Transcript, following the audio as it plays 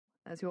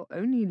as your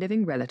only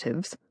living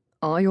relatives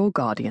are your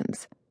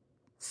guardians.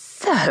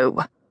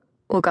 So,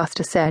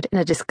 Augusta said in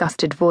a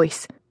disgusted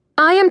voice,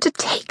 I am to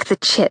take the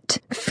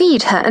chit,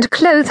 feed her and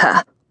clothe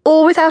her,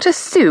 all without a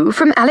sou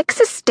from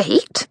Alex's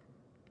estate?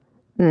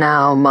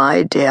 Now,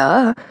 my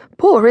dear,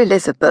 poor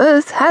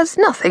Elizabeth has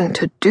nothing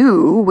to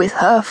do with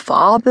her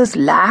father's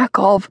lack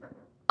of...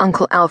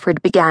 Uncle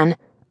Alfred began,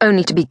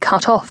 only to be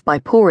cut off by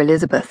poor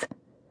Elizabeth.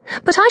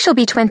 But I shall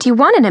be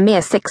 21 in a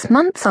mere 6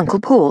 months,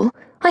 Uncle Paul.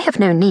 I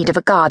have no need of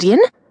a guardian.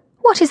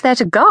 What is there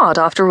to guard,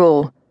 after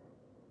all?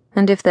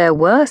 And if there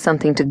were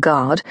something to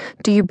guard,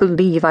 do you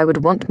believe I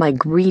would want my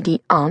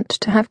greedy aunt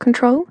to have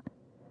control?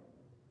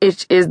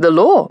 It is the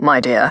law, my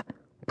dear,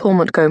 Paul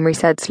Montgomery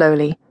said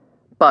slowly.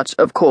 But,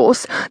 of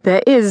course,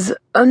 there is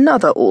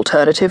another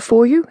alternative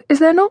for you, is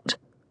there not?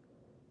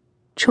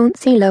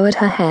 Chauncey lowered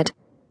her head,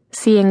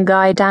 seeing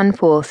Guy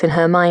Danforth in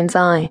her mind's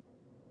eye.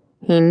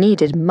 He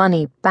needed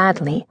money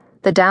badly,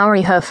 the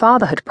dowry her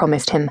father had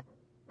promised him.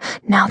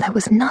 Now there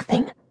was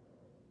nothing.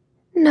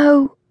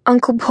 No,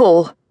 Uncle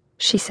Paul,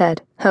 she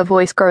said, her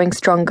voice growing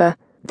stronger.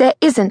 There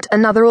isn't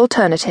another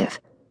alternative.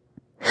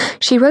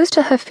 She rose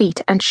to her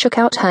feet and shook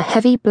out her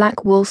heavy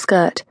black wool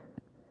skirt.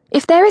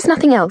 If there is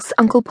nothing else,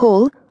 Uncle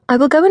Paul, I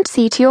will go and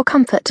see to your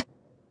comfort.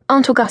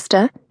 Aunt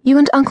Augusta, you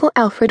and Uncle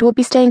Alfred will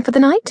be staying for the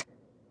night?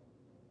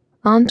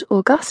 Aunt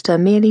Augusta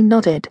merely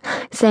nodded,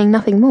 saying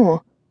nothing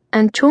more,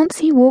 and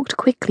Chauncey walked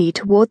quickly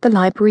toward the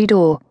library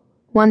door,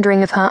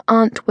 wondering if her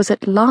aunt was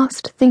at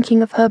last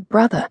thinking of her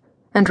brother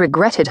and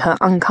regretted her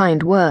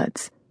unkind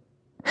words.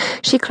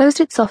 She closed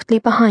it softly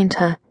behind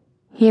her,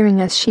 hearing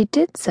as she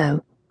did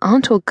so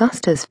Aunt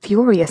Augusta's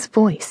furious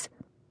voice.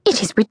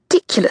 It is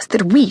ridiculous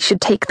that we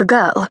should take the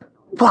girl.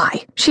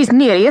 Why, she's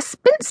nearly a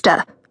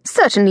spinster.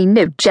 Certainly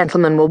no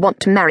gentleman will want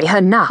to marry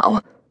her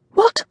now.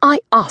 What,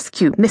 I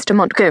ask you, Mr.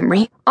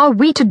 Montgomery, are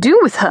we to do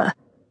with her?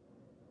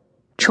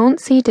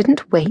 Chauncey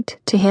didn't wait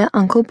to hear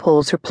Uncle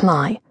Paul's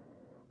reply.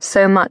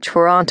 So much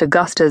for Aunt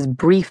Augusta's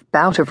brief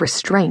bout of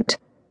restraint.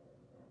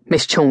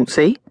 Miss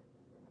Chauncey?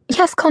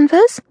 Yes,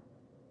 Converse?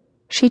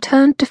 She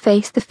turned to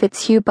face the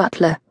Fitzhugh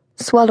butler,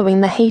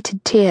 swallowing the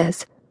hated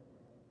tears.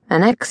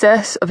 An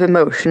excess of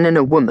emotion in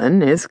a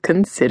woman is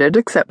considered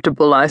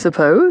acceptable, I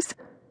suppose,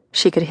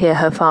 she could hear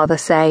her father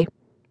say.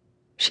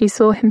 She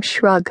saw him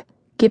shrug,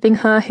 giving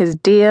her his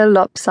dear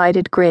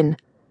lopsided grin.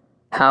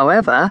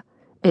 However,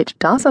 it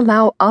does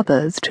allow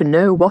others to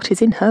know what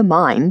is in her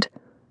mind,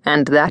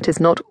 and that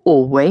is not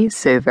always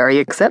so very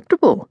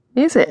acceptable,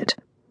 is it?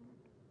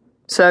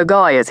 Sir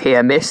Guy is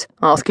here, miss,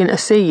 asking to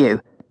see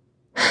you.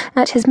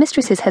 At his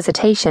mistress's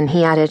hesitation,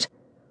 he added,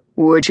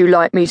 Would you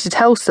like me to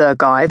tell Sir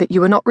Guy that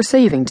you are not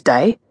receiving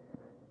today?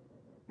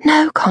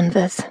 No,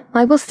 Converse,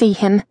 I will see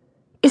him.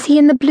 Is he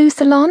in the blue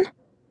salon?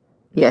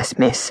 Yes,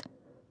 miss.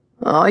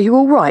 Are you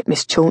all right,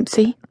 Miss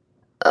Chauncey?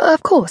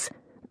 Of course.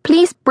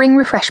 Please bring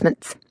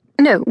refreshments.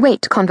 No,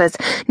 wait, Converse.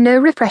 No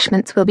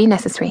refreshments will be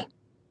necessary.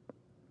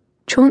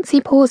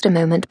 Chauncey paused a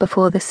moment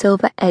before the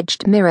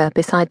silver-edged mirror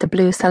beside the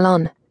blue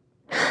salon.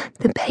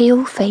 The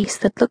pale face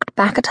that looked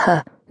back at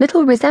her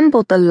little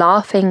resembled the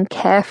laughing,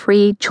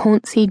 carefree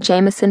Chauncey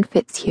Jameson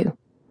Fitzhugh.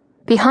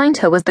 Behind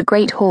her was the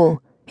great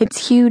hall,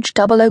 its huge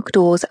double oak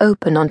doors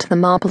open onto the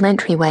marble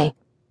entryway.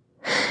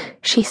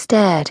 She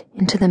stared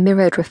into the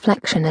mirrored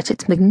reflection at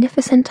its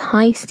magnificent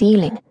high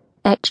ceiling,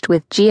 etched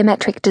with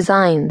geometric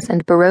designs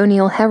and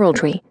baronial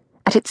heraldry,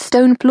 at its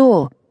stone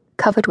floor,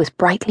 covered with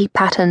brightly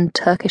patterned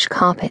Turkish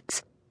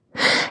carpets.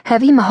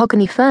 Heavy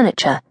mahogany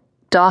furniture,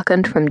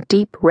 darkened from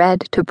deep red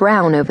to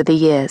brown over the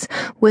years,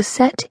 was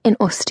set in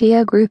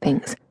austere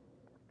groupings.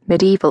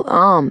 Medieval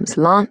arms,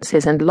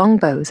 lances and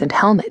longbows and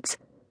helmets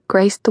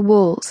graced the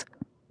walls.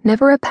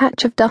 Never a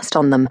patch of dust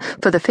on them,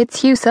 for the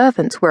Fitzhugh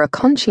servants were a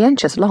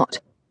conscientious lot.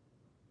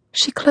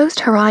 She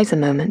closed her eyes a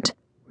moment,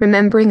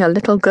 remembering a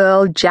little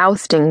girl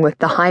jousting with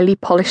the highly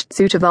polished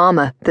suit of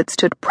armour that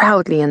stood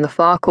proudly in the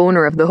far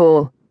corner of the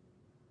hall.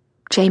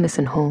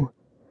 Jameson Hall,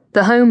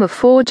 the home of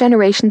 4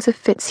 generations of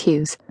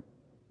Fitzhughs,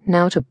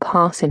 now to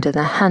pass into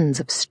the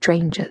hands of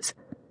strangers.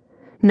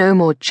 No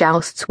more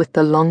jousts with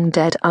the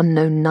long-dead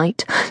unknown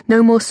knight,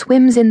 no more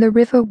swims in the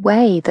River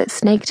Wey that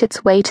snaked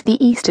its way to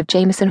the east of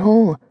Jameson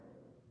Hall.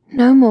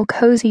 No more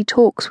cosy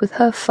talks with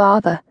her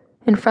father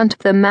in front of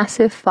the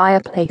massive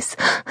fireplace,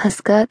 her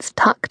skirts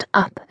tucked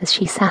up as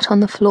she sat on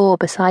the floor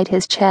beside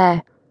his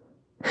chair.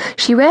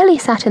 She rarely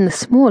sat in the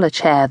smaller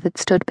chair that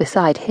stood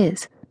beside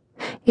his.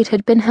 It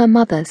had been her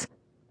mother's,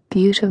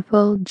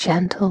 beautiful,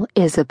 gentle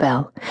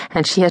Isabel,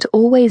 and she had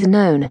always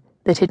known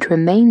that it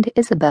remained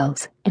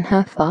Isabel's in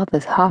her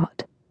father's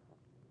heart.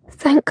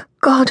 Thank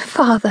God,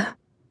 Father,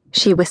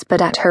 she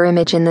whispered at her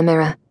image in the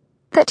mirror,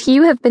 that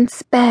you have been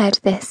spared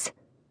this.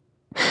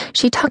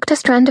 She tucked a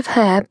strand of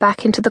hair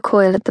back into the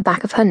coil at the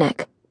back of her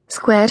neck,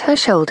 squared her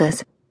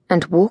shoulders,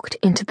 and walked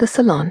into the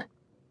salon.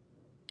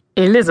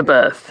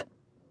 Elizabeth!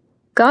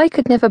 Guy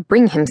could never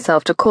bring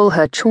himself to call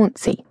her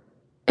Chauncey.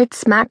 It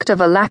smacked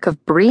of a lack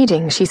of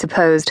breeding, she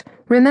supposed,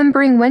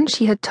 remembering when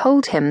she had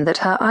told him that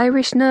her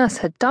Irish nurse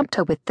had dubbed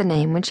her with the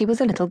name when she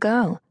was a little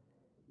girl.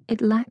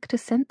 It lacked a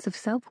sense of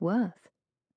self-worth.